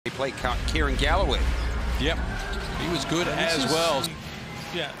play, Kieran Galloway. Yep, he was good as well.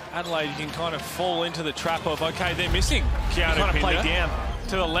 Yeah, Adelaide, you can kind of fall into the trap of, okay, they're missing. Keanu kind of play down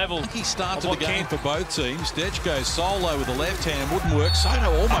to the level. He started the game for both teams. Detch goes solo with the left hand, wouldn't work.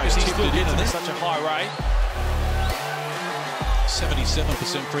 Sotto almost tipped it in, and there's such a high rate.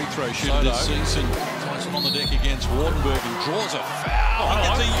 77% free throw shooter this season. Tyson on the deck against Wardenberg and draws a foul.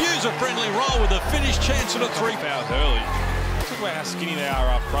 Gets a user-friendly roll with a finish chance at a three. Fouls early. Talk about how skinny they are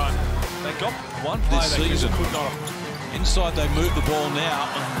up front. They got one play this season. Could not. Inside they move the ball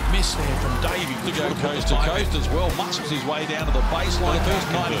now, and miss there from Davey to go coast to coast as well. Muscles his way down to the baseline. The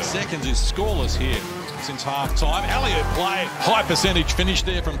first 90 seconds is scoreless here since half-time. Elliott play, high percentage finish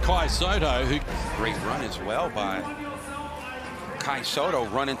there from Kai Sotto. Great run as well by Kai Sotto,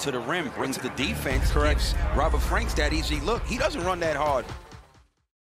 running to the rim, brings the defense. Correct. Robert Franks that easy look. He doesn't run that hard.